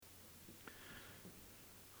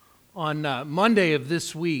On Monday of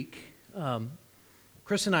this week,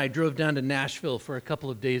 Chris and I drove down to Nashville for a couple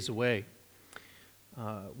of days away.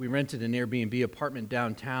 We rented an Airbnb apartment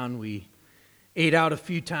downtown. We ate out a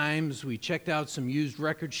few times. We checked out some used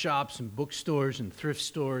record shops and bookstores and thrift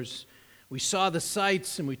stores. We saw the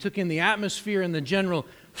sights and we took in the atmosphere and the general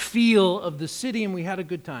feel of the city, and we had a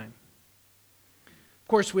good time. Of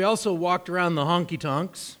course, we also walked around the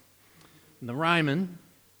honky-tonks and the Ryman.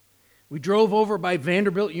 We drove over by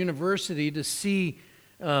Vanderbilt University to see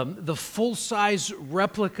the full-size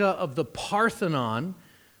replica of the Parthenon,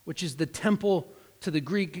 which is the temple to the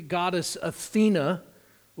Greek goddess Athena,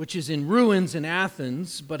 which is in ruins in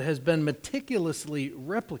Athens, but has been meticulously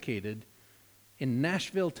replicated in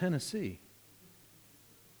Nashville, Tennessee.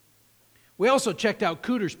 We also checked out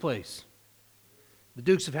Cooter's Place, the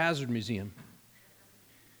Dukes of Hazzard Museum,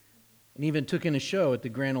 and even took in a show at the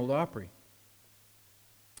Grand Ole Opry.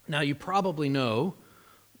 Now, you probably know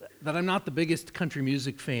that I'm not the biggest country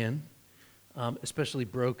music fan, especially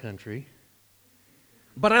bro country.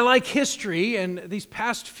 But I like history, and these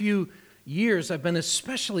past few years I've been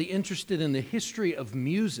especially interested in the history of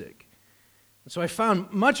music. And so I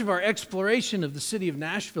found much of our exploration of the city of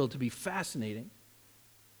Nashville to be fascinating.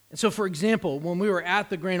 And so, for example, when we were at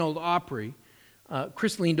the Grand Ole Opry,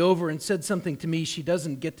 Chris leaned over and said something to me she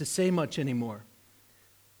doesn't get to say much anymore.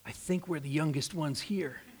 "I think we're the youngest ones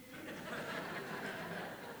here."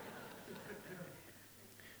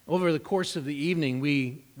 Over the course of the evening,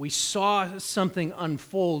 we saw something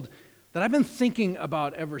unfold that I've been thinking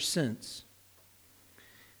about ever since.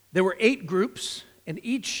 There were 8 groups, and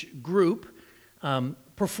each group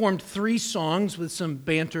performed 3 songs with some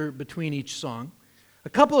banter between each song. A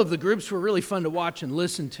couple of the groups were really fun to watch and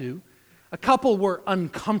listen to. A couple were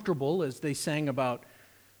uncomfortable as they sang about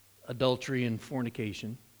adultery and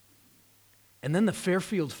fornication. And then the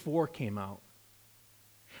Fairfield Four came out.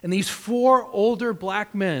 And these 4 older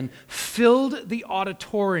black men filled the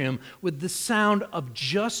auditorium with the sound of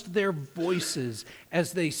just their voices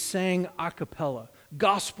as they sang a cappella,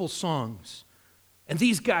 gospel songs. And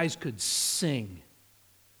these guys could sing.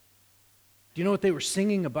 Do you know what they were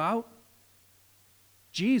singing about?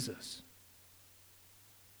 Jesus.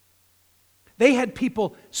 They had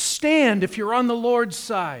people stand if you're on the Lord's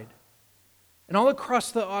side. And all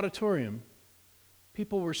across the auditorium,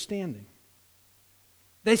 people were standing.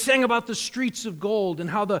 They sang about the streets of gold and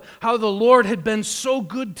how the Lord had been so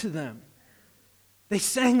good to them. They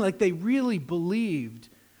sang like they really believed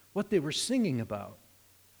what they were singing about.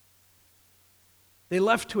 They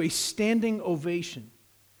left to a standing ovation.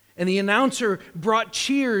 And the announcer brought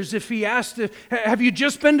cheers if he asked, "Have you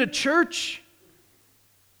just been to church?"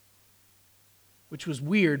 Which was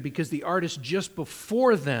weird because the artist just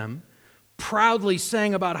before them proudly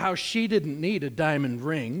sang about how she didn't need a diamond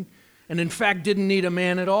ring, and in fact didn't need a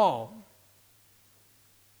man at all.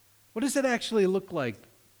 What does it actually look like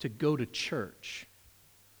to go to church?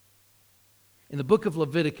 In the book of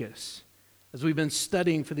Leviticus, as we've been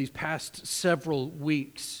studying for these past several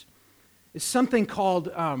weeks, is something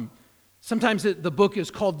called, sometimes the book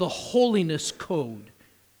is called the Holiness Code.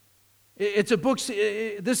 It's a book.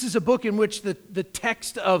 This is a book in which the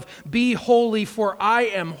text of "Be holy, for I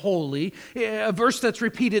am holy," a verse that's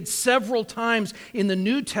repeated several times in the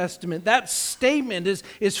New Testament. That statement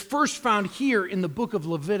is first found here in the book of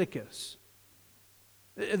Leviticus.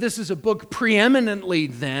 This is a book preeminently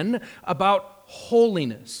then about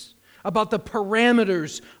holiness, about the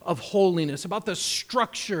parameters of holiness, about the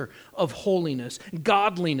structure of holiness,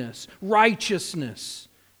 godliness, righteousness,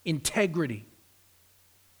 integrity.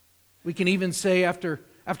 We can even say after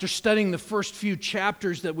studying the first few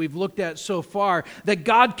chapters that we've looked at so far, that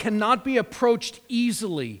God cannot be approached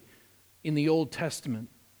easily in the Old Testament.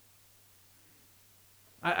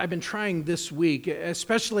 I've been trying this week,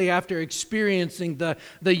 especially after experiencing the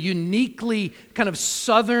uniquely kind of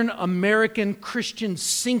Southern American Christian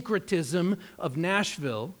syncretism of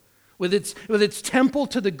Nashville, with its temple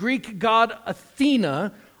to the Greek god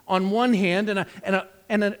Athena on one hand,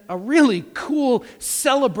 and a really cool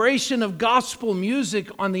celebration of gospel music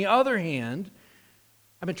on the other hand.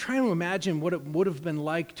 I've been trying to imagine what it would have been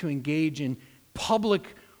like to engage in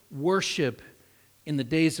public worship in the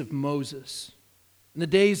days of Moses, in the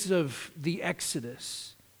days of the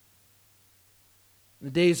Exodus, in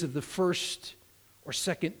the days of the first or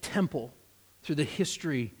second temple through the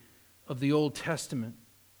history of the Old Testament.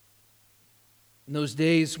 In those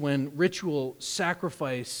days when ritual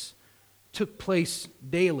sacrifice took place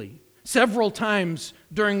daily, several times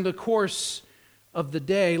during the course of the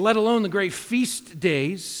day, let alone the great feast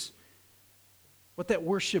days, what that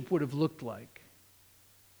worship would have looked like,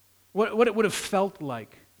 what it would have felt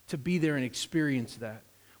like to be there and experience that.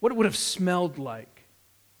 what it would have smelled like,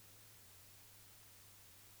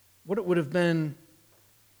 what it would have been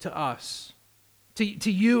to us,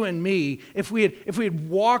 to you and me, if we had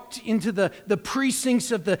walked into the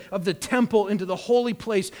precincts of the temple, into the holy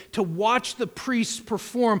place, to watch the priests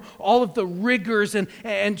perform all of the rigors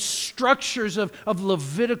and structures of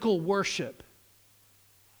Levitical worship.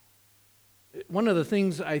 One of the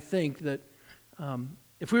things I think that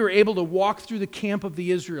if we were able to walk through the camp of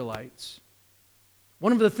the Israelites,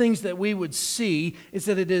 one of the things that we would see is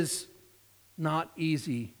that it is not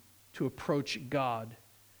easy to approach God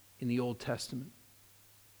in the Old Testament.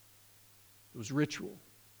 There was ritual.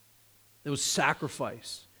 There was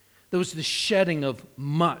sacrifice. There was the shedding of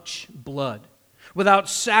much blood. Without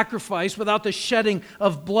sacrifice, without the shedding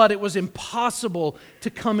of blood, it was impossible to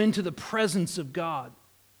come into the presence of God.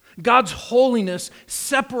 God's holiness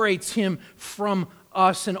separates him from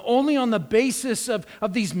us, and only on the basis of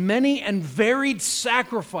these many and varied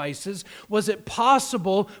sacrifices was it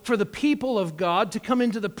possible for the people of God to come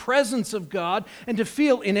into the presence of God and to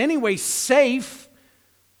feel in any way safe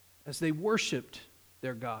as they worshiped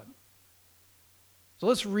their God. So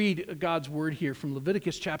let's read God's word here from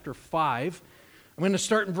Leviticus chapter 5. I'm going to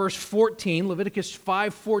start in verse 14, Leviticus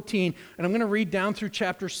 5:14, and I'm going to read down through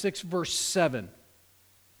chapter 6, verse 7.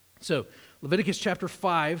 So, Leviticus chapter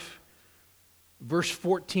 5, verse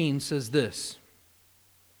 14 says this.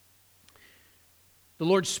 The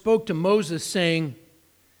Lord spoke to Moses, saying,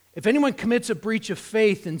 "If anyone commits a breach of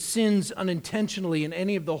faith and sins unintentionally in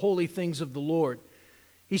any of the holy things of the Lord,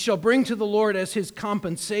 he shall bring to the Lord as his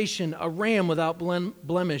compensation a ram without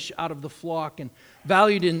blemish out of the flock, and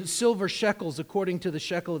valued in silver shekels according to the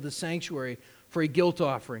shekel of the sanctuary for a guilt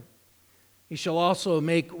offering. He shall also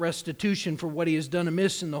make restitution for what he has done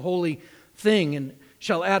amiss in the holy thing, and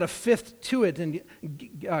shall add a fifth to it and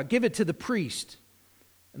give it to the priest.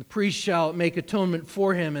 And the priest shall make atonement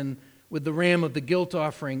for him and with the ram of the guilt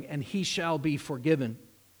offering, and he shall be forgiven.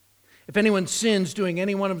 If anyone sins doing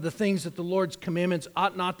any one of the things that the Lord's commandments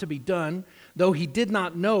ought not to be done, though he did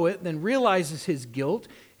not know it, then realizes his guilt,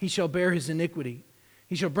 he shall bear his iniquity.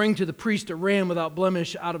 He shall bring to the priest a ram without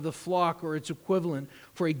blemish out of the flock or its equivalent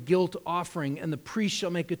for a guilt offering, and the priest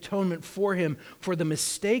shall make atonement for him for the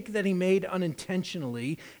mistake that he made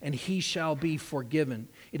unintentionally, and he shall be forgiven.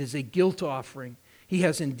 It is a guilt offering. He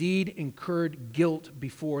has indeed incurred guilt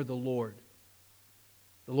before the Lord."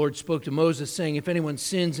 The Lord spoke to Moses, saying, "If anyone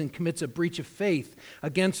sins and commits a breach of faith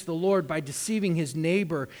against the Lord by deceiving his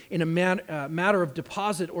neighbor in a matter of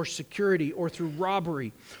deposit or security or through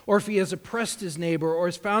robbery, or if he has oppressed his neighbor or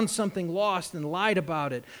has found something lost and lied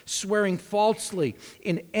about it, swearing falsely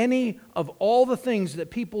in any of all the things that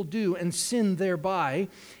people do and sin thereby,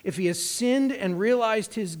 if he has sinned and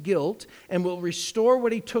realized his guilt and will restore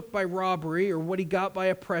what he took by robbery or what he got by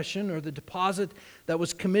oppression or the deposit that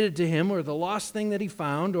was committed to him or the lost thing that he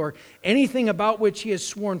found or anything about which he has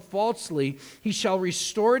sworn falsely, he shall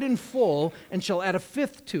restore it in full and shall add a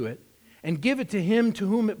fifth to it and give it to him to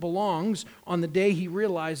whom it belongs on the day he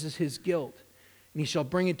realizes his guilt. And he shall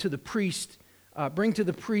bring it to the priest,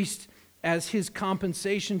 as his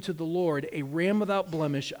compensation to the Lord a ram without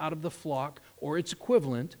blemish out of the flock or its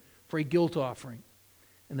equivalent for a guilt offering.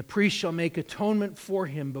 And the priest shall make atonement for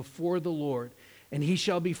him before the Lord, and he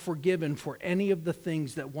shall be forgiven for any of the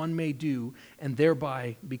things that one may do and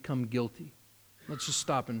thereby become guilty." Let's just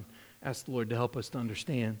stop and ask the Lord to help us to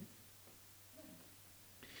understand.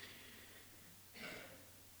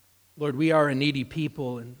 Lord, we are a needy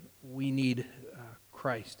people and we need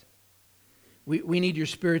Christ. We need your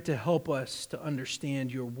Spirit to help us to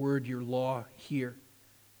understand your word, your law here,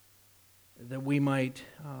 that we might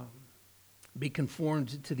be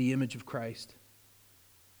conformed to the image of Christ.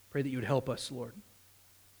 Pray that you would help us, Lord.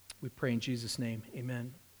 We pray in Jesus' name.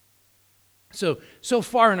 Amen. So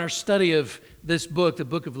far in our study of this book, the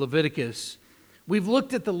book of Leviticus, we've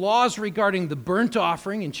looked at the laws regarding the burnt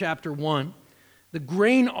offering in chapter 1, the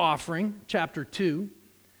grain offering, chapter 2,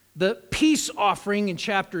 the peace offering in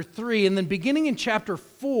chapter 3, and then beginning in chapter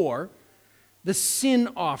 4, the sin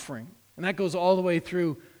offering. And that goes all the way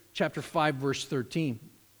through chapter 5, verse 13.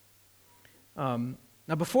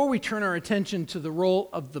 Now, before we turn our attention to the role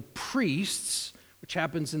of the priests, which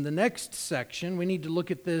happens in the next section, we need to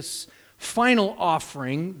look at this final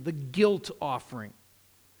offering, the guilt offering.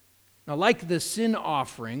 Now, like the sin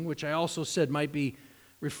offering, which I also said might be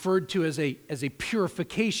referred to as a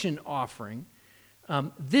purification offering,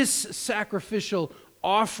 this sacrificial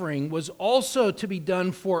offering was also to be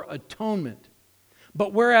done for atonement.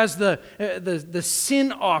 But whereas the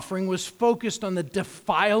sin offering was focused on the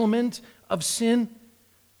defilement of sin,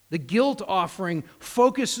 The guilt offering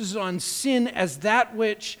focuses on sin as that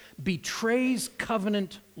which betrays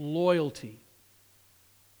covenant loyalty.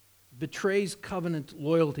 Betrays covenant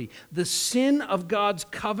loyalty. The sin of God's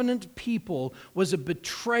covenant people was a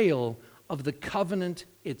betrayal of the covenant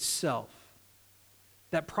itself.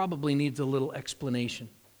 That probably needs a little explanation.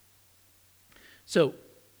 So,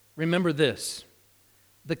 remember this.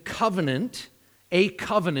 The covenant, a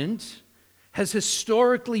covenant, has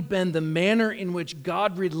historically been the manner in which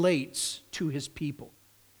God relates to his people.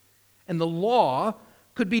 And the law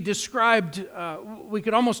could be described, we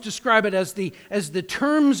could almost describe it as the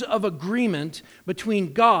terms of agreement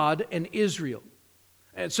between God and Israel.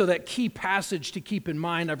 And so that key passage to keep in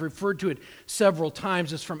mind, I've referred to it several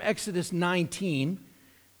times, is from Exodus 19.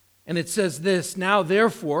 And it says this, "Now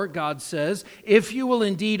therefore," God says, "if you will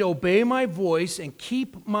indeed obey my voice and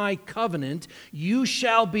keep my covenant, you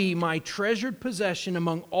shall be my treasured possession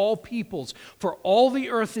among all peoples. For all the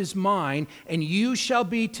earth is mine, and you shall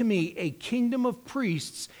be to me a kingdom of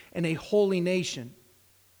priests and a holy nation."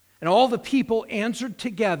 And all the people answered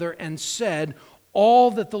together and said,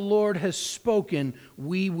 "All that the Lord has spoken,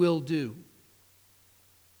 we will do."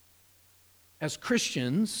 As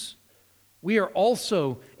Christians, we are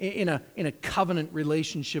also in a covenant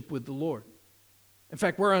relationship with the Lord. In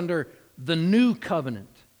fact, we're under the new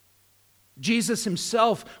covenant. Jesus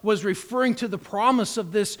himself was referring to the promise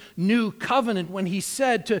of this new covenant when he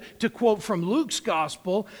said, to quote from Luke's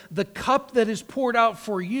gospel, "The cup that is poured out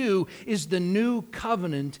for you is the new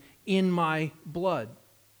covenant in my blood."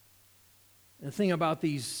 And the thing about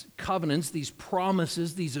these covenants, these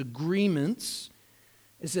promises, these agreements,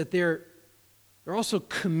 is that they're also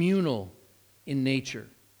communal in nature.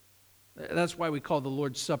 That's why we call the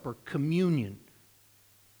Lord's Supper communion,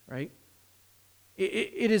 right?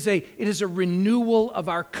 It is a renewal of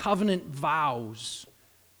our covenant vows.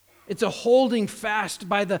 It's a holding fast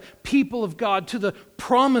by the people of God to the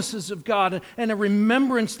promises of God and a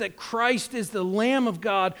remembrance that Christ is the Lamb of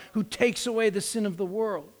God who takes away the sin of the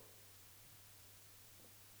world.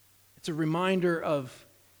 It's a reminder of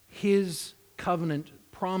his covenant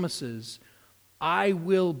promises. "I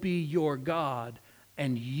will be your God,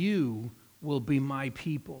 and you will be my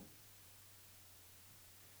people."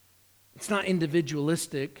 It's not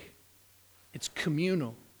individualistic, it's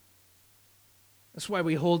communal. That's why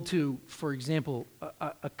we hold to, for example,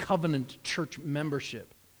 a covenant church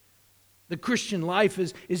membership. The Christian life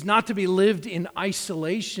is not to be lived in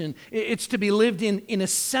isolation. It's to be lived in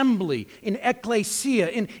assembly, in ecclesia,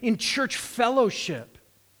 in church fellowship.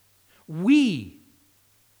 We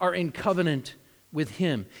are in covenant with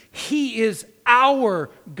him. He is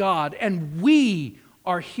our God, and we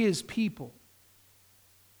are his people.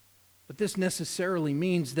 But this necessarily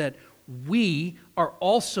means that we are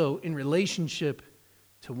also in relationship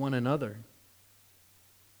to one another.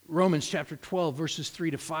 Romans chapter 12, verses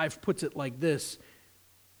 3 to 5 puts it like this.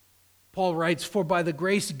 Paul writes, "For by the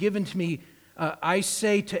grace given to me, I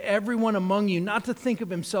say to everyone among you not to think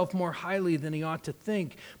of himself more highly than he ought to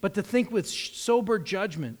think, but to think with sober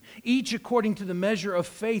judgment, each according to the measure of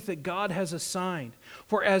faith that God has assigned.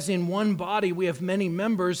 For as in one body we have many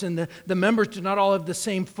members, and the members do not all have the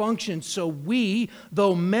same function, so we,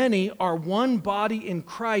 though many, are one body in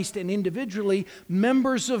Christ and individually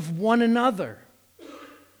members of one another."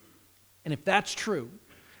 And if that's true,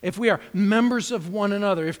 if we are members of one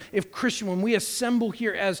another, if Christian, when we assemble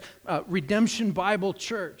here as Redemption Bible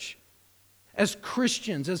Church, as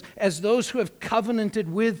Christians, as those who have covenanted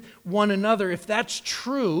with one another, if that's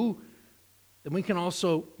true, then we can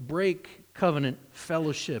also break covenant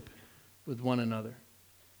fellowship with one another.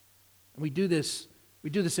 And we do this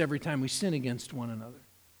every time we sin against one another.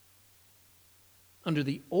 Under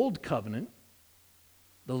the old covenant,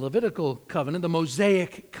 the Levitical covenant, the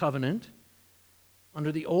Mosaic covenant,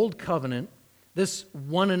 under the old covenant, this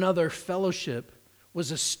one another fellowship was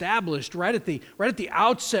established right at the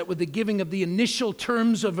outset with the giving of the initial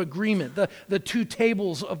terms of agreement, the two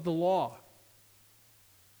tables of the law.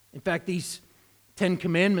 In fact, these 10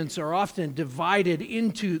 commandments are often divided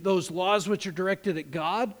into those laws which are directed at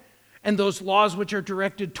God and those laws which are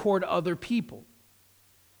directed toward other people.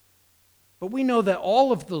 But we know that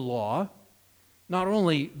all of the law, not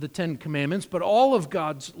only the 10 commandments, but all of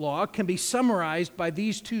God's law can be summarized by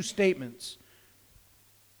these two statements.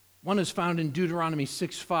 One is found in Deuteronomy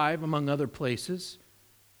 6:5, among other places.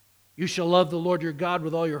 "You shall love the Lord your God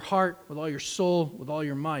with all your heart, with all your soul, with all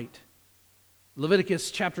your might."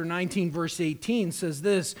 Leviticus chapter 19, verse 18 says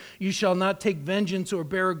this, "You shall not take vengeance or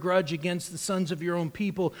bear a grudge against the sons of your own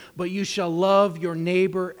people, but you shall love your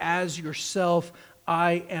neighbor as yourself.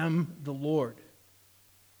 I am the Lord."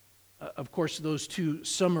 Of course, those two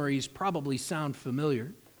summaries probably sound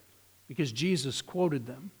familiar. because Jesus quoted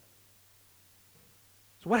them.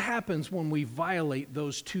 So what happens when we violate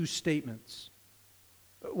those two statements?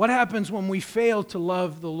 What happens when we fail to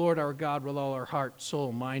love the Lord our God with all our heart,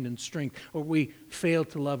 soul, mind, and strength, or we fail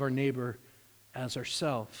to love our neighbor as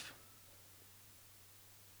ourselves?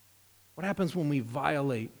 What happens when we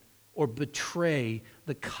violate or betray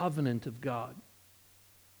the covenant of God?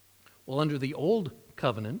 Well, under the old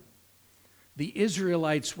covenant, the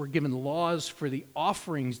Israelites were given laws for the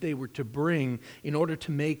offerings they were to bring in order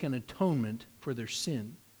to make an atonement for their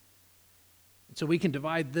sin. And so we can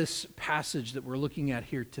divide this passage that we're looking at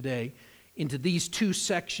here today into these two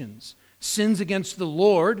sections. Sins against the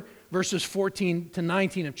Lord, verses 14 to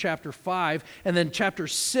 19 of chapter 5, and then chapter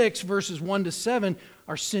 6, verses 1 to 7,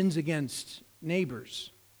 are sins against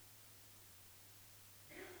neighbors.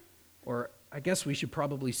 Or I guess we should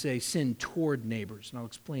probably say sin toward neighbors, and I'll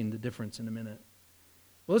explain the difference in a minute.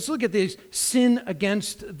 Well, let's look at this sin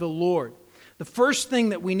against the Lord. The first thing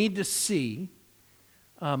that we need to see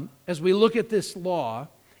as we look at this law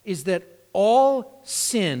is that all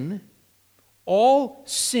sin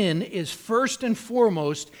is first and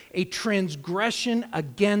foremost a transgression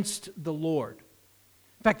against the Lord.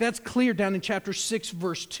 In fact, that's clear down in chapter 6,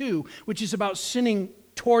 verse 2, which is about sinning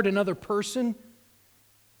toward another person.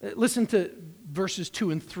 Listen to verses 2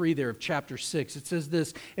 and 3 there of chapter 6. It says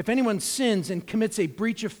this: if anyone sins and commits a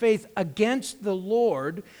breach of faith against the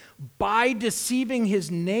Lord by deceiving his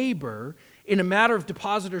neighbor in a matter of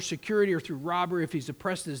deposit or security or through robbery, if he's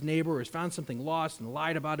oppressed his neighbor or has found something lost and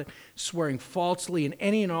lied about it, swearing falsely, and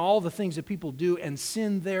any and all the things that people do and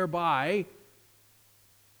sin thereby,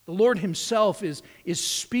 the Lord himself is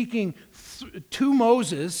speaking to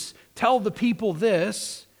Moses, tell the people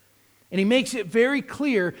this, and he makes it very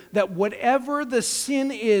clear that whatever the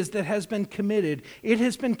sin is that has been committed, it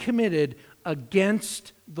has been committed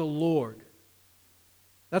against the Lord.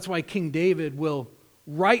 That's why King David will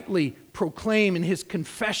rightly proclaim in his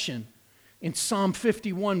confession in Psalm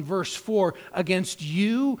 51, verse 4, against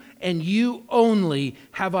you and you only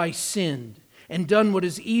have I sinned and done what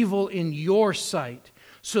is evil in your sight,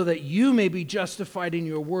 so that you may be justified in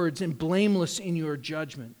your words and blameless in your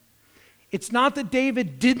judgment. It's not that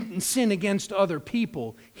David didn't sin against other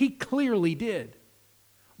people. He clearly did.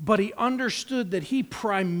 But he understood that he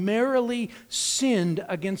primarily sinned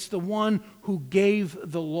against the one who gave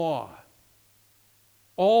the law.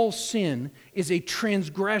 All sin is a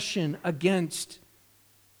transgression against,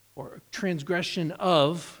 or a transgression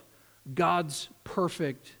of, God's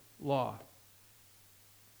perfect law.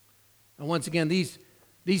 And once again, these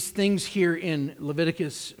things here in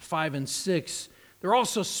Leviticus 5 and 6, they're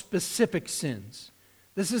also specific sins.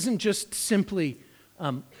 This isn't just simply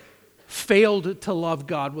failed to love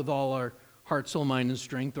God with all our heart, soul, mind, and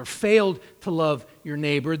strength, or failed to love your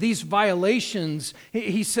neighbor. These violations,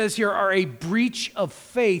 he says here, are a breach of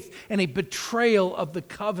faith and a betrayal of the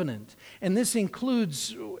covenant. And this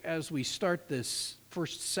includes, as we start this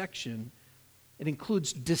first section, it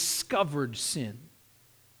includes discovered sin.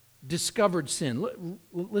 Discovered sin.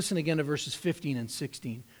 Listen again to verses 15 and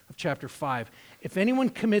 16 of chapter 5. If anyone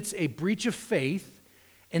commits a breach of faith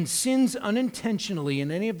and sins unintentionally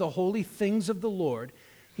in any of the holy things of the Lord,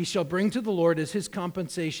 he shall bring to the Lord as his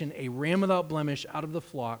compensation a ram without blemish out of the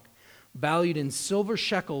flock, valued in silver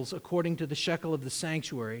shekels according to the shekel of the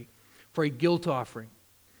sanctuary, for a guilt offering.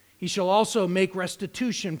 He shall also make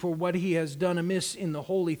restitution for what he has done amiss in the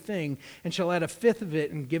holy thing, and shall add a fifth of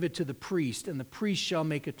it and give it to the priest, and the priest shall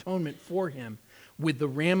make atonement for him with the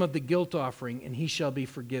ram of the guilt offering, and he shall be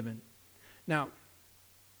forgiven. Now,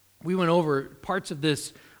 we went over parts of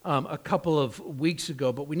this a couple of weeks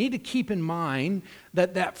ago, but we need to keep in mind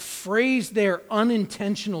that that phrase there,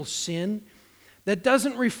 unintentional sin, that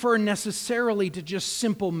doesn't refer necessarily to just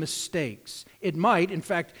simple mistakes. It might, in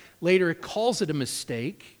fact, later it calls it a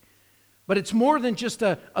mistake, but it's more than just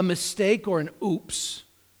a mistake or an oops.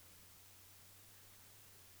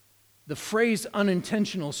 The phrase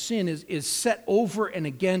unintentional sin is set over and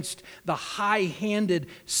against the high-handed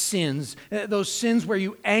sins, those sins where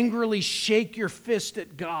you angrily shake your fist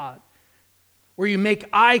at God, where you make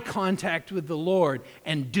eye contact with the Lord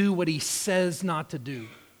and do what he says not to do.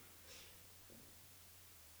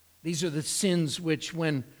 These are the sins which,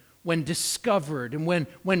 when discovered and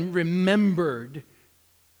when remembered,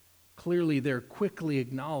 clearly they're quickly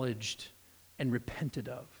acknowledged and repented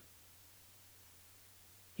of.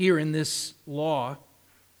 Here in this law,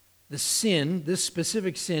 the sin, this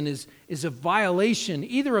specific sin, is a violation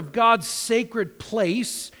either of God's sacred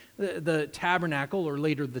place, the tabernacle or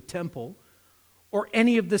later the temple, or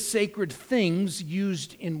any of the sacred things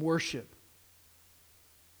used in worship.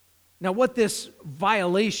 Now, what this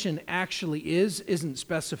violation actually is isn't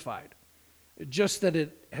specified. just that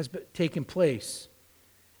it has taken place.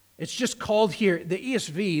 It's just called here, the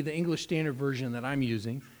ESV, the English Standard Version that I'm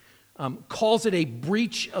using, calls it a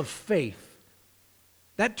breach of faith.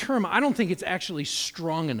 That term, I don't think it's actually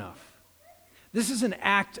strong enough. This is an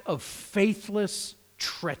act of faithless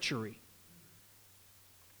treachery.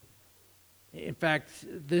 In fact,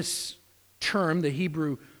 this term, the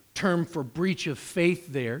Hebrew term for breach of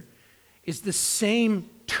faith there, is the same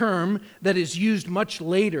term that is used much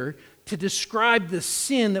later to describe the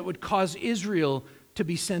sin that would cause Israel to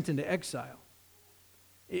be sent into exile.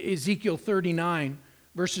 Ezekiel 39,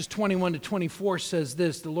 verses 21 to 24 says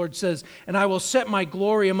this. The Lord says, "And I will set my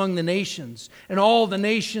glory among the nations, and all the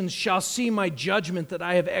nations shall see my judgment that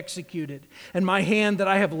I have executed, and my hand that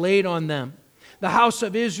I have laid on them. The house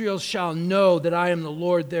of Israel shall know that I am the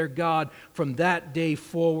Lord their God from that day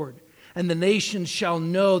forward. And the nations shall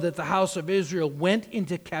know that the house of Israel went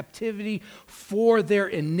into captivity for their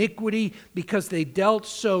iniquity, because they dealt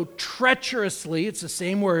so treacherously," it's the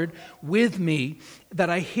same word, "with me, that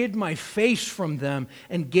I hid my face from them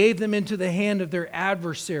and gave them into the hand of their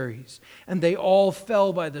adversaries. And they all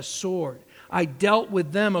fell by the sword. I dealt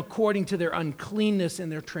with them according to their uncleanness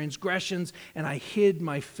and their transgressions, and I hid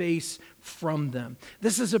my face from them."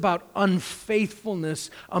 This is about unfaithfulness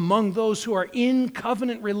among those who are in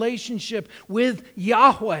covenant relationship with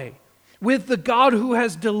Yahweh, with the God who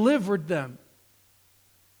has delivered them.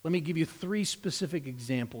 Let me give you 3 specific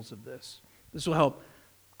examples of this. This will help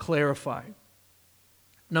clarify.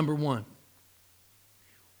 Number 1,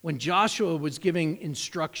 when Joshua was giving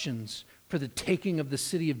instructions for the taking of the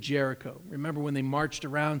city of Jericho. Remember when they marched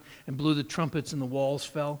around and blew the trumpets and the walls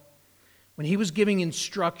fell? When he was giving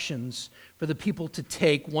instructions for the people to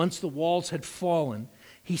take once the walls had fallen,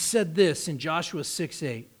 he said this in Joshua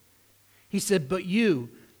 6:8. He said, "But you,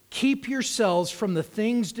 keep yourselves from the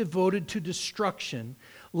things devoted to destruction,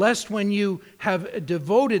 lest when you have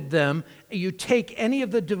devoted them, you take any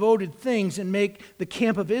of the devoted things and make the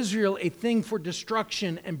camp of Israel a thing for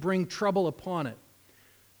destruction and bring trouble upon it."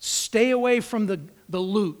 Stay away from the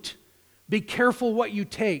loot. Be careful what you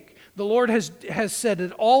take. The Lord has said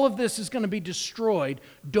that all of this is going to be destroyed.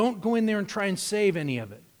 Don't go in there and try and save any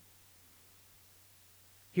of it.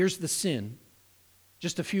 Here's the sin.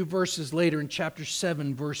 Just a few verses later in chapter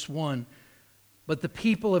 7, verse 1. "But the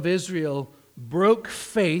people of Israel broke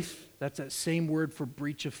faith," that's that same word for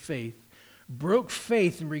breach of faith, "broke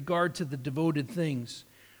faith in regard to the devoted things.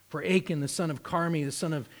 For Achan, the son of Carmi, the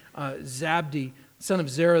son of Zabdi, son of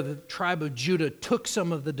Zerah, the tribe of Judah, took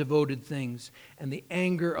some of the devoted things, and the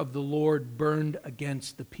anger of the Lord burned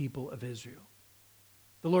against the people of Israel."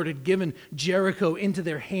 The Lord had given Jericho into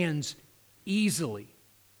their hands easily,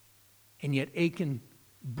 and yet Achan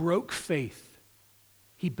broke faith.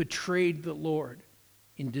 He betrayed the Lord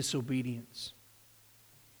in disobedience.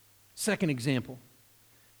 Second example,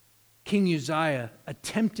 King Uzziah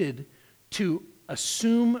attempted to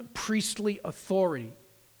assume priestly authority.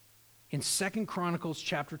 In 2 Chronicles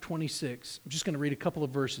chapter 26, I'm just going to read a couple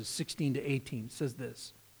of verses, 16 to 18. It says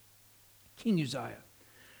this: "King Uzziah,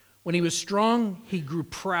 when he was strong, he grew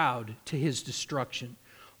proud to his destruction,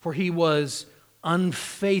 for he was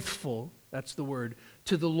unfaithful," that's the word,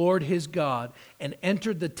 "to the Lord his God, and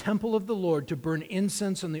entered the temple of the Lord to burn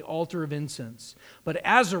incense on the altar of incense. But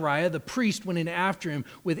Azariah the priest went in after him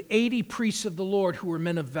with 80 priests of the Lord who were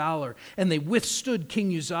men of valor. And they withstood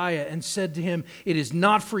King Uzziah and said to him, 'It is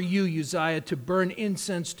not for you, Uzziah, to burn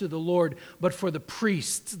incense to the Lord, but for the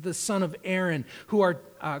priests, the son of Aaron, who are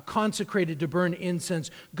consecrated to burn incense.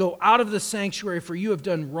 Go out of the sanctuary, for you have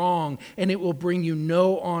done wrong, and it will bring you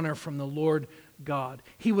no honor from the Lord God.'"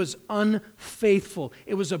 He was unfaithful.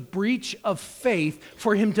 It was a breach of faith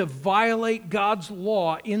for him to violate God's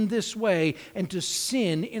law in this way and to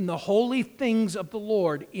sin in the holy things of the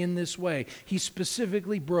Lord in this way. He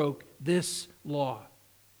specifically broke this law.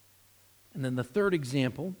 And then the third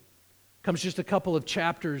example comes just a couple of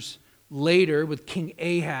chapters later with King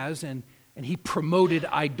Ahaz, and he promoted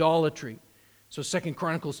idolatry. So 2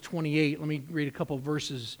 Chronicles 28, let me read a couple of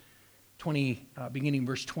verses, beginning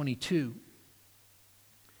verse 22.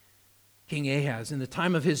 "King Ahaz, in the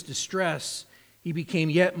time of his distress, he became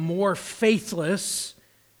yet more faithless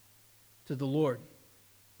to the Lord.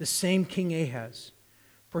 The same King Ahaz,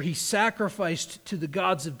 for he sacrificed to the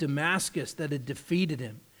gods of Damascus that had defeated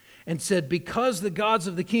him, and said, 'Because the gods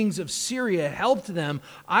of the kings of Syria helped them,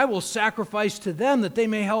 I will sacrifice to them that they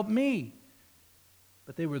may help me.'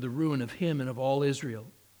 But they were the ruin of him and of all Israel.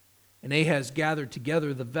 And Ahaz gathered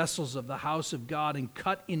together the vessels of the house of God and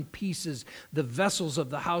cut in pieces the vessels of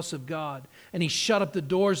the house of God. And he shut up the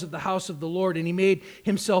doors of the house of the Lord, and he made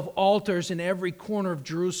himself altars in every corner of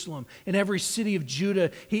Jerusalem. In every city of Judah,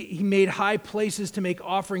 he made high places to make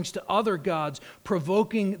offerings to other gods,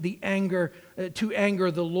 provoking to anger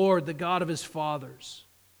the Lord, the God of his fathers.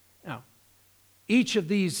 Now, each of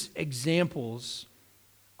these examples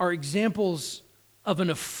are examples of an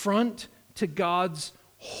affront to God's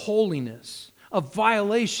holiness, a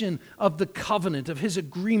violation of the covenant, of his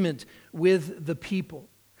agreement with the people.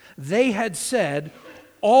 They had said,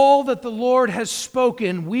 all that the Lord has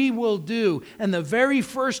spoken, we will do. And the very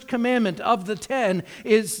first commandment of the 10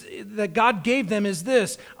 is that God gave them is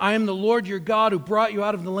this: I am the Lord your God who brought you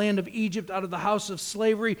out of the land of Egypt, out of the house of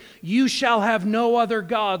slavery. You shall have no other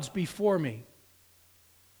gods before me.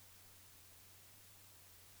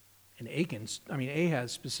 And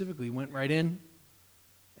Ahaz specifically went right in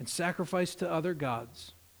and sacrificed to other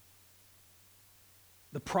gods.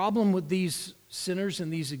 The problem with these sinners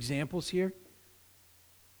and these examples here,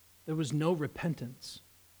 there was no repentance.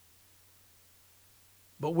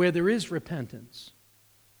 But where there is repentance,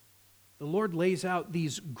 the Lord lays out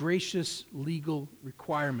these gracious legal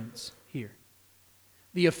requirements here.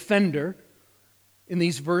 The offender, in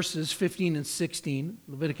these verses 15 and 16,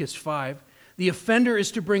 Leviticus 5, the offender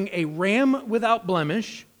is to bring a ram without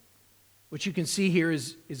blemish, which you can see here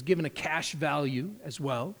is given a cash value as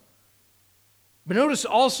well. But notice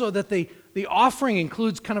also that the offering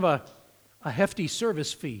includes kind of a hefty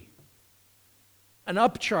service fee, an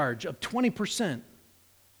upcharge of 20%,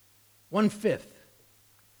 1/5.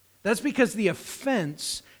 That's because the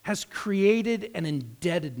offense has created an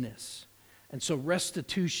indebtedness, and so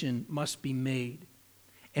restitution must be made.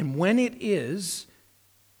 And when it is,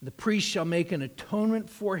 the priest shall make an atonement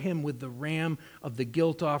for him with the ram of the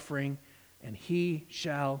guilt offering, and he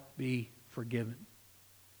shall be forgiven.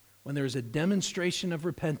 When there is a demonstration of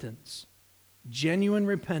repentance, genuine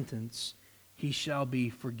repentance, he shall be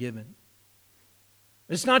forgiven.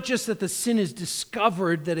 It's not just that the sin is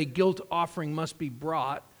discovered that a guilt offering must be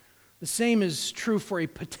brought. The same is true for a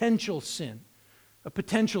potential sin. A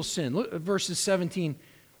potential sin. Look at verses 17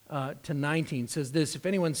 to 19 says this: if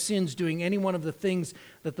anyone sins doing any one of the things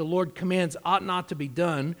that the Lord commands ought not to be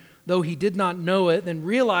done, though he did not know it, then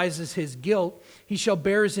realizes his guilt, he shall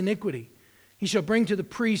bear his iniquity. He shall bring to the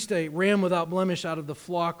priest a ram without blemish out of the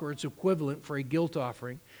flock or its equivalent for a guilt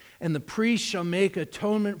offering, and the priest shall make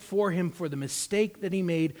atonement for him for the mistake that he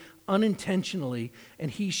made unintentionally,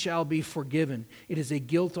 and he shall be forgiven. It is a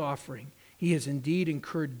guilt offering. He has indeed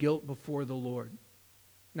incurred guilt before the Lord.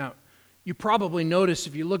 Now, you probably notice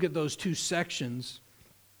if you look at those two sections,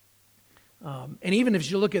 and even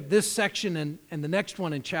if you look at this section and the next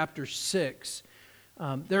one in chapter 6,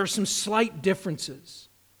 there are some slight differences.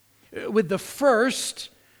 With the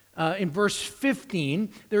first, in verse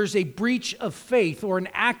 15, there's a breach of faith or an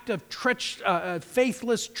act of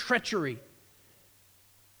faithless treachery.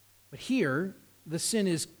 But here, the sin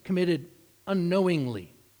is committed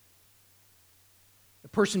unknowingly. The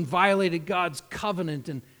person violated God's covenant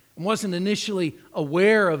and wasn't initially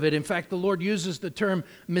aware of it. In fact, the Lord uses the term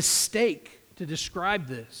mistake to describe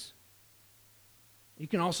this. You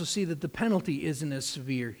can also see that the penalty isn't as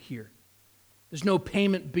severe here. There's no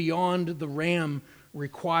payment beyond the ram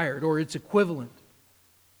required or its equivalent.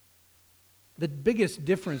 The biggest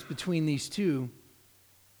difference between these two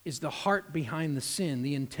is the heart behind the sin,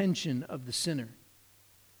 the intention of the sinner.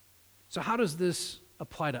 So how does this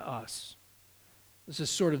apply to us? This is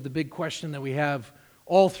sort of the big question that we have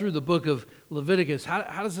all through the book of Leviticus.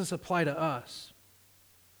 How does this apply to us?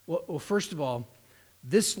 Well, first of all,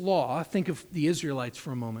 this law, think of the Israelites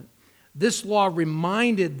for a moment. This law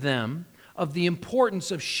reminded them of the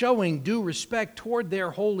importance of showing due respect toward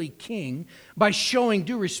their holy king by showing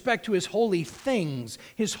due respect to his holy things,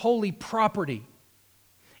 his holy property.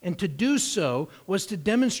 And to do so was to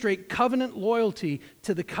demonstrate covenant loyalty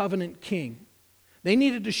to the covenant king. They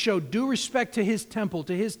needed to show due respect to his temple,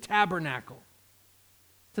 to his tabernacle,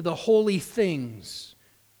 to the holy things.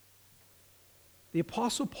 The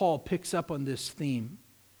Apostle Paul picks up on this theme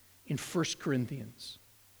in 1 Corinthians.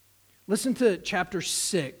 Listen to chapter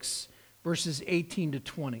 6, verses 18 to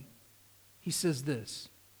 20. He says this: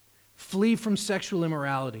 flee from sexual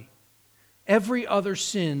immorality. Every other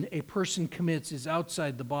sin a person commits is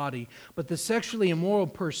outside the body, but the sexually immoral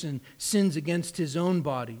person sins against his own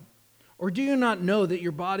body. Or do you not know that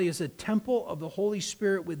your body is a temple of the Holy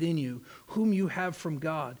Spirit within you, whom you have from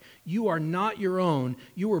God? You are not your own.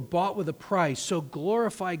 You were bought with a price, so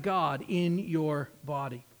glorify God in your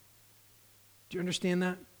body. Do you understand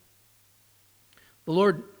that? The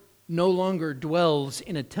Lord no longer dwells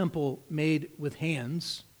in a temple made with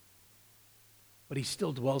hands, but he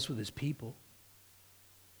still dwells with his people.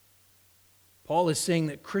 Paul is saying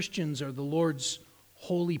that Christians are the Lord's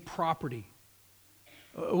holy property.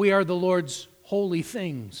 We are the Lord's holy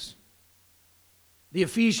things. The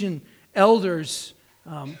Ephesian elders,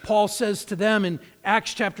 Paul says to them in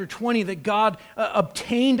Acts chapter 20 that God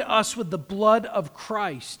obtained us with the blood of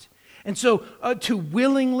Christ. And so to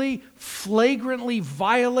willingly, flagrantly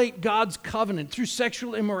violate God's covenant through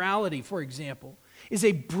sexual immorality, for example, is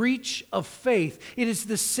a breach of faith. It is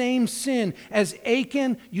the same sin as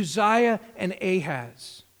Achan, Uzziah, and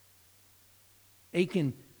Ahaz.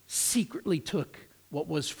 Achan secretly took what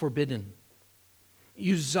was forbidden.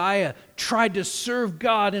 Uzziah tried to serve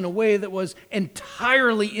God in a way that was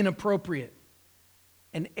entirely inappropriate.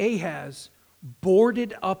 And Ahaz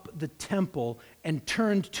boarded up the temple and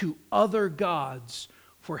turned to other gods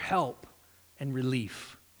for help and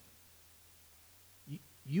relief.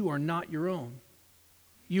 You are not your own.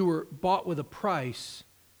 You were bought with a price,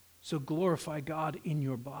 so glorify God in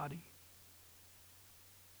your body.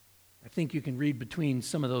 I think you can read between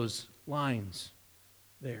some of those lines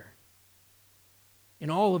there. In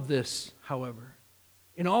all of this, however,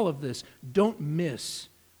 don't miss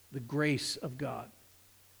the grace of God.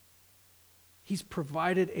 He's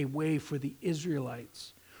provided a way for the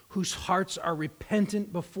Israelites whose hearts are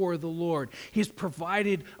repentant before the Lord. He's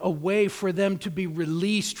provided a way for them to be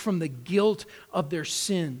released from the guilt of their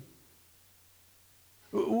sin.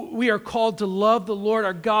 We are called to love the Lord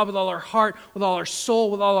our God with all our heart, with all our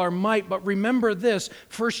soul, with all our might. But remember this,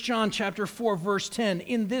 1 John chapter 4, verse 10,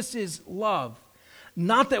 in this is love.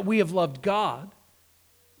 Not that we have loved God,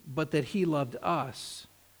 but that he loved us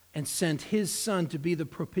and sent his Son to be the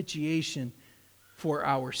propitiation for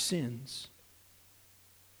our sins.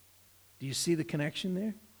 Do you see the connection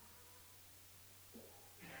there?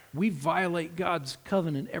 We violate God's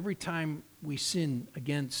covenant every time we sin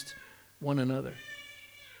against one another.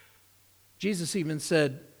 Jesus even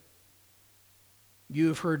said, you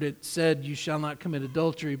have heard it said, you shall not commit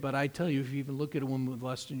adultery, but I tell you, if you even look at a woman with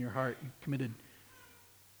lust in your heart, you've committed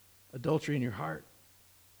adultery in your heart.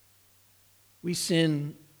 We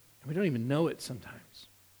sin, and we don't even know it sometimes.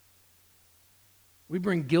 We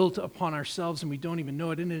bring guilt upon ourselves, and we don't even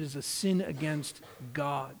know it, and it is a sin against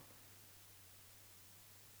God.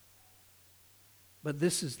 But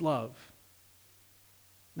this is love.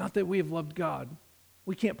 Not that we have loved God.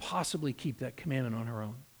 We can't possibly keep that commandment on our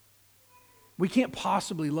own. We can't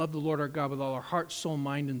possibly love the Lord our God with all our heart, soul,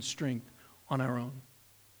 mind, and strength on our own.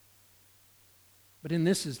 But in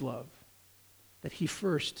this is love, that he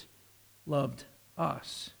first loved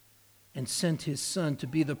us and sent his Son to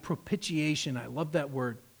be the propitiation. I love that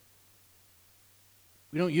word.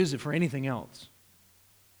 We don't use it for anything else.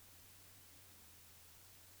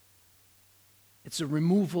 It's a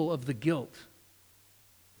removal of the guilt.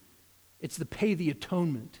 It's the pay the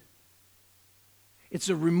atonement. It's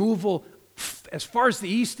a removal as far as the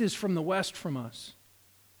east is from the west from us.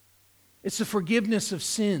 It's the forgiveness of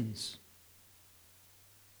sins.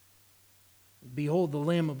 Behold the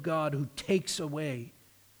Lamb of God who takes away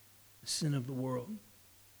the sin of the world.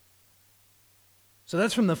 So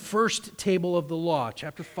that's from the first table of the law,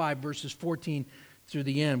 chapter 5, verses 14 through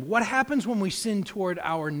the end. What happens when we sin toward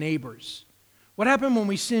our neighbors? What happens when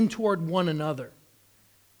we sin toward one another?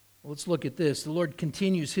 Well, let's look at this. The Lord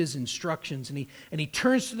continues his instructions, and he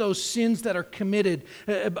turns to those sins that are committed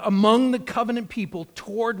among the covenant people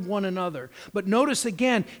toward one another. But notice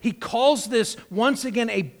again, he calls this once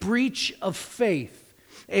again a breach of faith,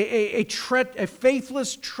 a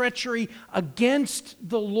faithless treachery against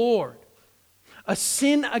the Lord. A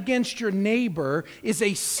sin against your neighbor is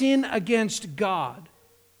a sin against God.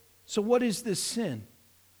 So what is this sin?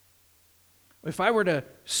 If I were to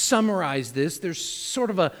summarize this, there's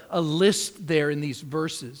sort of a list there in these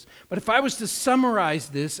verses. But if I was to summarize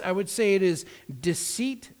this, I would say it is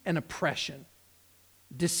deceit and oppression.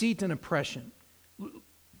 Deceit and oppression.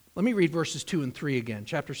 Let me read verses 2 and 3 again,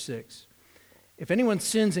 chapter 6. If anyone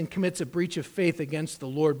sins and commits a breach of faith against the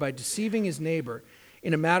Lord by deceiving his neighbor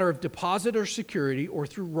in a matter of deposit or security or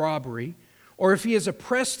through robbery, or if he has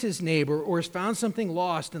oppressed his neighbor or has found something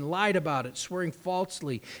lost and lied about it, swearing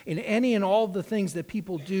falsely in any and all the things that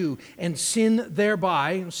people do and sin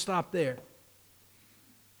thereby, stop there.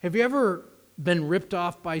 Have you ever been ripped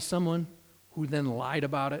off by someone who then lied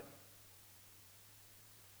about it?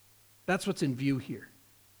 That's what's in view here.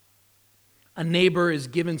 A neighbor is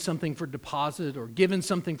given something for deposit or given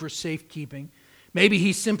something for safekeeping. Maybe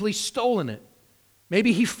he's simply stolen it.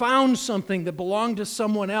 Maybe he found something that belonged to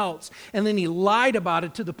someone else, and then he lied about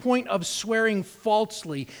it to the point of swearing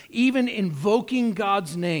falsely, even invoking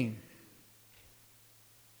God's name.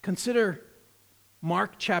 Consider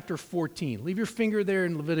Mark chapter 14. Leave your finger there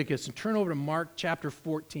in Leviticus and turn over to Mark chapter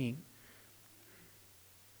 14.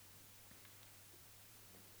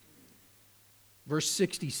 Verse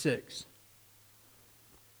 66.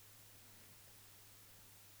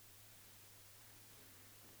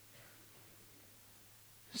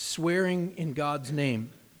 Swearing in God's name.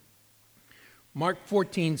 Mark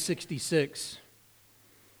 14:66.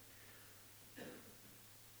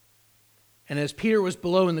 And as Peter was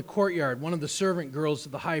below in the courtyard, one of the servant girls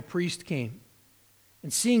of the high priest came.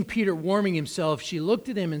 And seeing Peter warming himself, she looked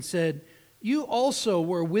at him and said, "You also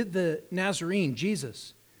were with the Nazarene,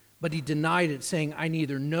 Jesus." But he denied it, saying, "I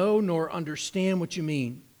neither know nor understand what you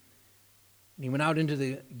mean." And he went out into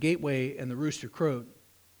the gateway, and the rooster crowed.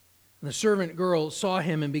 And the servant girl saw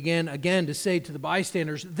him and began again to say to the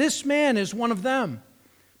bystanders, "This man is one of them."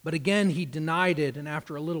 But again he denied it, and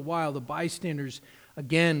after a little while the bystanders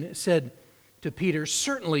again said to Peter,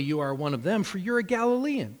 "Certainly you are one of them, for you're a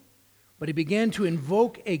Galilean." But he began to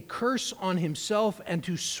invoke a curse on himself and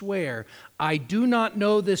to swear, "I do not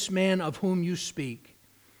know this man of whom you speak."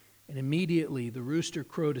 And immediately the rooster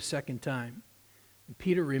crowed a second time. And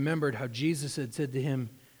Peter remembered how Jesus had said to him,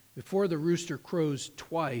 "Before the rooster crows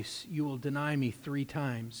twice, you will deny me 3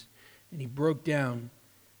 times." And he broke down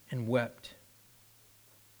and wept.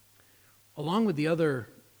 Along with the other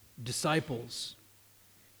disciples,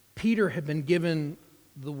 Peter had been given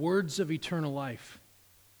the words of eternal life.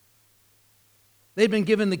 They'd been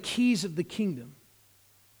given the keys of the kingdom.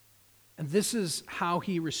 And this is how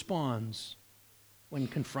he responds when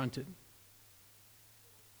confronted.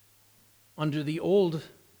 Under the old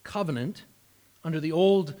covenant, under the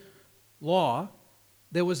old law,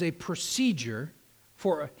 there was a procedure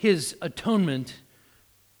for his atonement,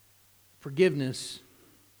 forgiveness,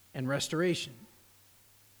 and restoration.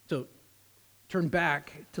 So turn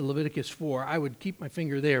back to Leviticus 4. I would keep my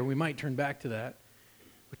finger there. We might turn back to that.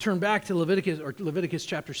 We turn back to Leviticus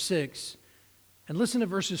chapter 6. And listen to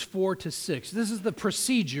verses 4 to 6. This is the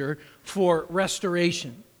procedure for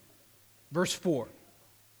restoration. Verse 4.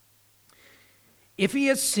 If he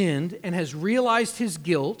has sinned and has realized his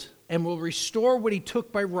guilt and will restore what he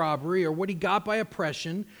took by robbery or what he got by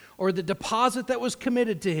oppression or the deposit that was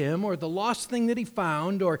committed to him or the lost thing that he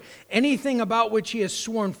found or anything about which he has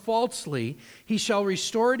sworn falsely, he shall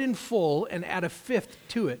restore it in full and add a 5th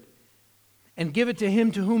to it and give it to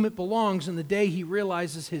him to whom it belongs in the day he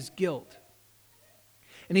realizes his guilt.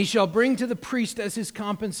 And he shall bring to the priest as his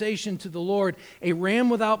compensation to the Lord a ram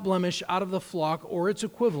without blemish out of the flock or its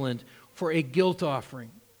equivalent for a guilt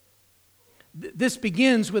offering. This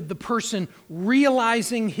begins with the person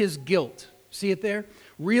realizing his guilt. See it there?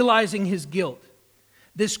 Realizing his guilt.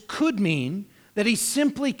 This could mean that he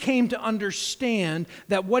simply came to understand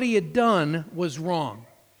that what he had done was wrong.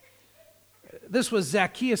 This was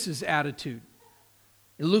Zacchaeus' attitude.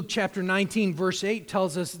 Luke chapter 19, verse 8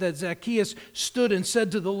 tells us that Zacchaeus stood and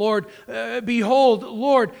said to the Lord, "Behold,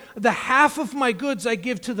 Lord, the half of my goods I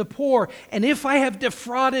give to the poor, and if I have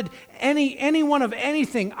defrauded anyone of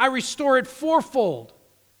anything, I restore it fourfold."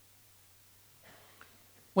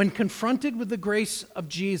 When confronted with the grace of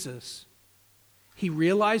Jesus, he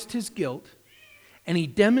realized his guilt, and he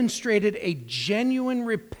demonstrated a genuine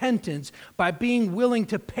repentance by being willing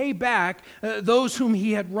to pay back those whom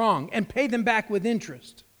he had wronged and pay them back with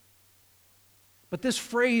interest. But this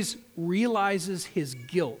phrase, realizes his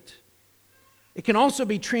guilt, it can also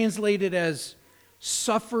be translated as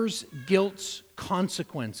suffers guilt's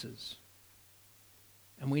consequences.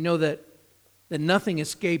 And we know that nothing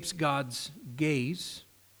escapes God's gaze.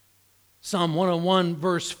 Psalm 101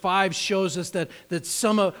 verse 5 shows us that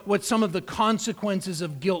some of the consequences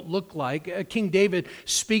of guilt look like. King David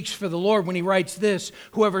speaks for the Lord when he writes this,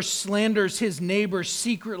 "Whoever slanders his neighbor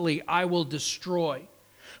secretly, I will destroy.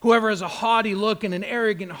 Whoever has a haughty look and an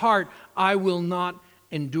arrogant heart, I will not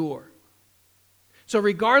endure." So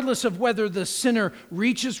regardless of whether the sinner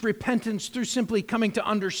reaches repentance through simply coming to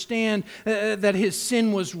understand that his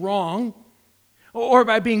sin was wrong, or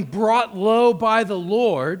by being brought low by the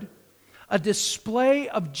Lord, a display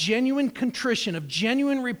of genuine contrition, of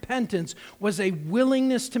genuine repentance, was a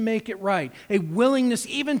willingness to make it right, a willingness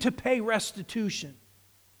even to pay restitution.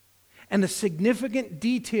 And the significant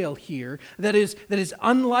detail here that is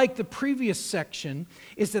unlike the previous section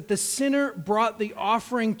is that the sinner brought the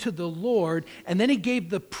offering to the Lord, and then he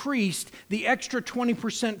gave the priest the extra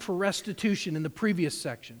 20% for restitution in the previous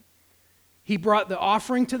section. He brought the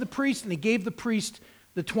offering to the priest, and he gave the priest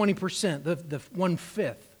the 20%, the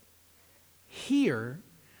 1/5. Here,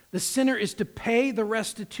 the sinner is to pay the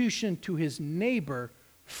restitution to his neighbor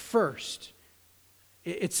first.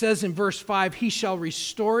 It says in verse 5, he shall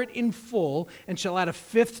restore it in full and shall add a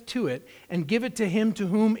fifth to it and give it to him to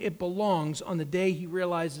whom it belongs on the day he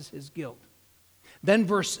realizes his guilt. Then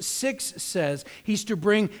verse 6 says he's to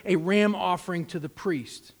bring a ram offering to the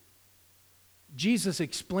priest. Jesus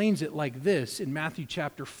explains it like this in Matthew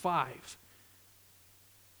chapter 5.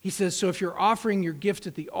 He says, so if you're offering your gift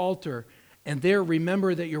at the altar and there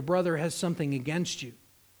remember that your brother has something against you,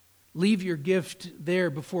 leave your gift there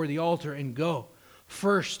before the altar and go.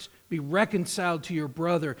 First, be reconciled to your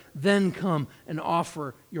brother, then come and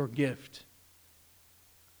offer your gift.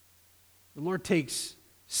 The Lord takes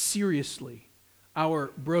seriously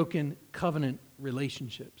our broken covenant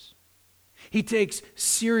relationships. He takes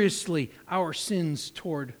seriously our sins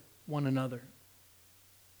toward one another.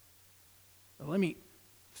 Now, let me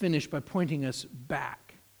finish by pointing us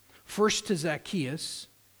back, first to Zacchaeus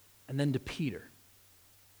and then to Peter.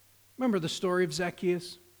 Remember the story of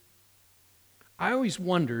Zacchaeus? I always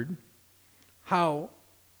wondered how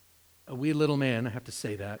a wee little man, I have to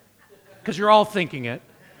say that, because you're all thinking it.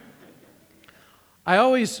 I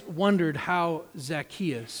always wondered how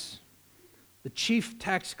Zacchaeus, the chief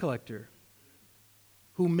tax collector,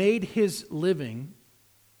 who made his living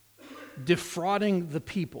defrauding the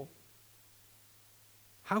people,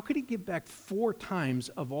 how could he give back 4 times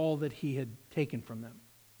of all that he had taken from them?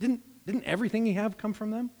 Didn't everything he have come from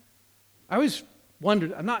them? I always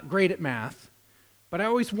wondered, I'm not great at math, but I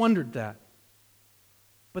always wondered that.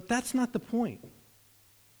 But that's not the point.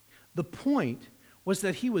 The point was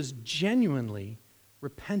that he was genuinely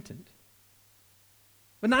repentant.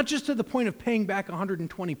 But not just to the point of paying back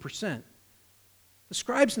 120%. The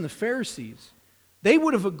scribes and the Pharisees, they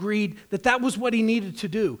would have agreed that that was what he needed to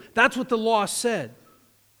do. That's what the law said.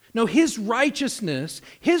 No, his righteousness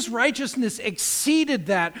exceeded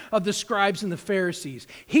that of the scribes and the Pharisees.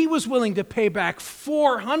 He was willing to pay back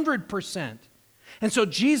 400%. And so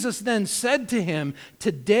Jesus then said to him,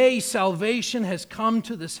 today salvation has come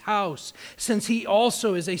to this house, since he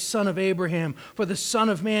also is a son of Abraham, for the Son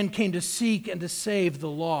of Man came to seek and to save the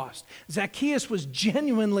lost. Zacchaeus was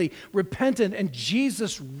genuinely repentant, and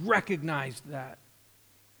Jesus recognized that.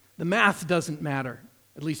 The math doesn't matter,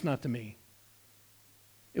 at least not to me.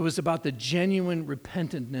 It was about the genuine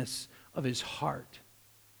repentantness of his heart.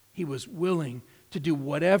 He was willing to do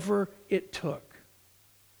whatever it took.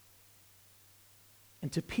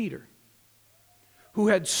 And to Peter, who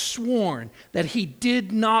had sworn that he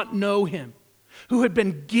did not know him, who had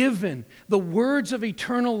been given the words of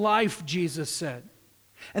eternal life, Jesus said.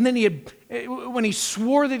 And then when he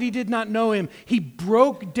swore that he did not know him, he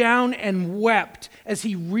broke down and wept as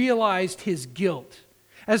he realized his guilt,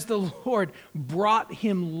 as the Lord brought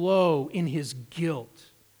him low in his guilt.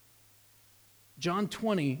 John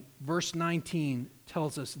 20, verse 19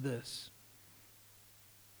 tells us this.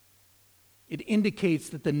 It indicates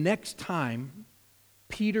that the next time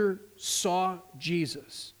Peter saw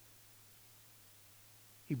Jesus,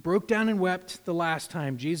 he broke down and wept the last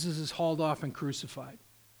time. Jesus is hauled off and crucified.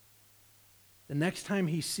 The next time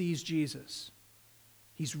he sees Jesus,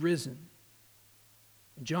 he's risen.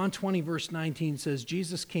 And John 20, verse 19 says,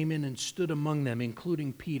 Jesus came in and stood among them,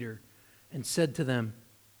 including Peter, and said to them,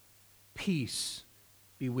 peace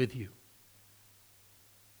be with you.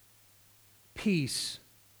 Peace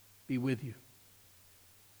be with you.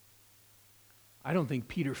 I don't think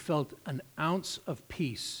Peter felt an ounce of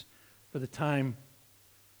peace from the time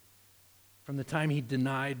he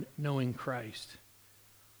denied knowing Christ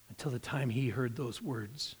until the time he heard those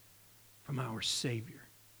words from our Savior,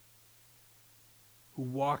 who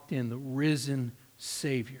walked in, the risen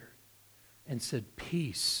Savior, and said,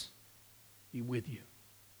 peace be with you.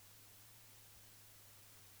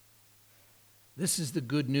 This is the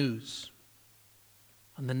good news.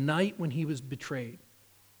 On the night when he was betrayed,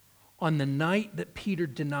 on the night that Peter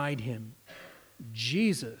denied him,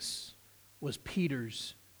 Jesus was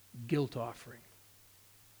Peter's guilt offering.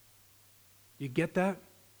 Do you get that?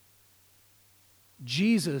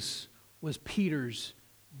 Jesus was Peter's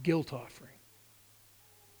guilt offering.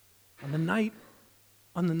 On the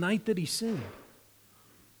night that he sinned,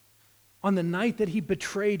 on the night that he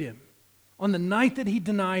betrayed him, on the night that he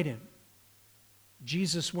denied him,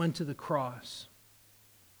 Jesus went to the cross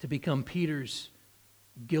to become Peter's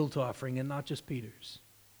guilt offering, and not just Peter's.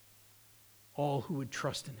 All who would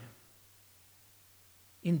trust in him.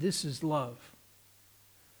 In this is love.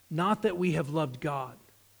 Not that we have loved God,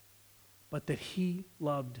 but that he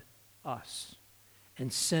loved us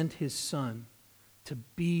and sent his Son to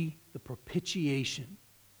be the propitiation,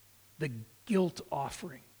 the guilt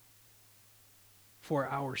offering for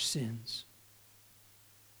our sins.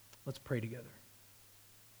 Let's pray together.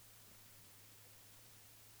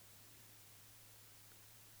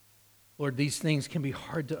 Lord, these things can be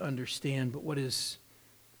hard to understand, but what is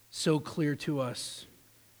so clear to us,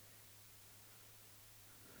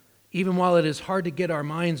 even while it is hard to get our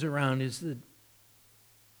minds around, is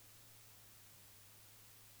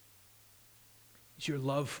your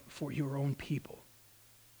love for your own people.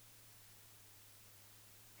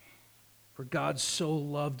 For God so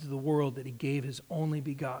loved the world that he gave his only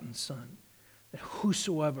begotten Son, that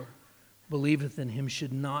whosoever believeth in him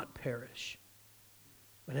should not perish,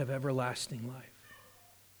 but have everlasting life.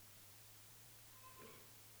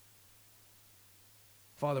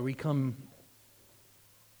 Father, we come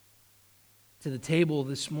to the table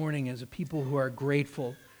this morning as a people who are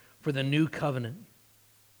grateful for the new covenant.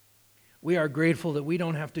 We are grateful that we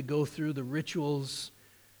don't have to go through the rituals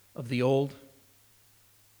of the old.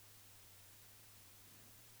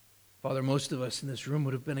 Father, most of us in this room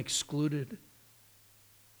would have been excluded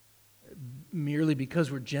merely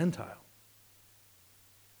because we're Gentile.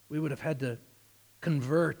 We would have had to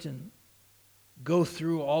convert and go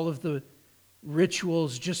through all of the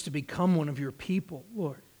rituals just to become one of your people,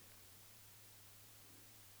 Lord.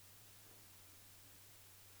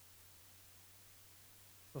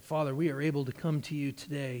 But Father, we are able to come to you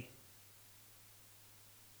today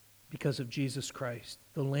because of Jesus Christ,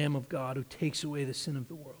 the Lamb of God who takes away the sin of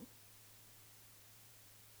the world.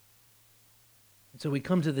 And so we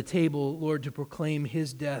come to the table, Lord, to proclaim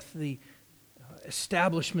his death, the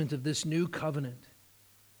establishment of this new covenant.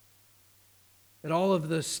 That all of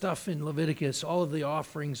the stuff in Leviticus, all of the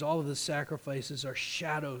offerings, all of the sacrifices are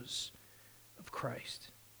shadows of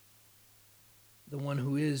Christ, the one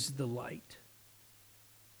who is the light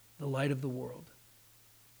of the world.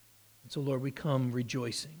 And so, Lord, we come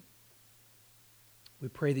rejoicing. We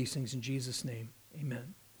pray these things in Jesus' name.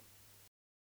 Amen.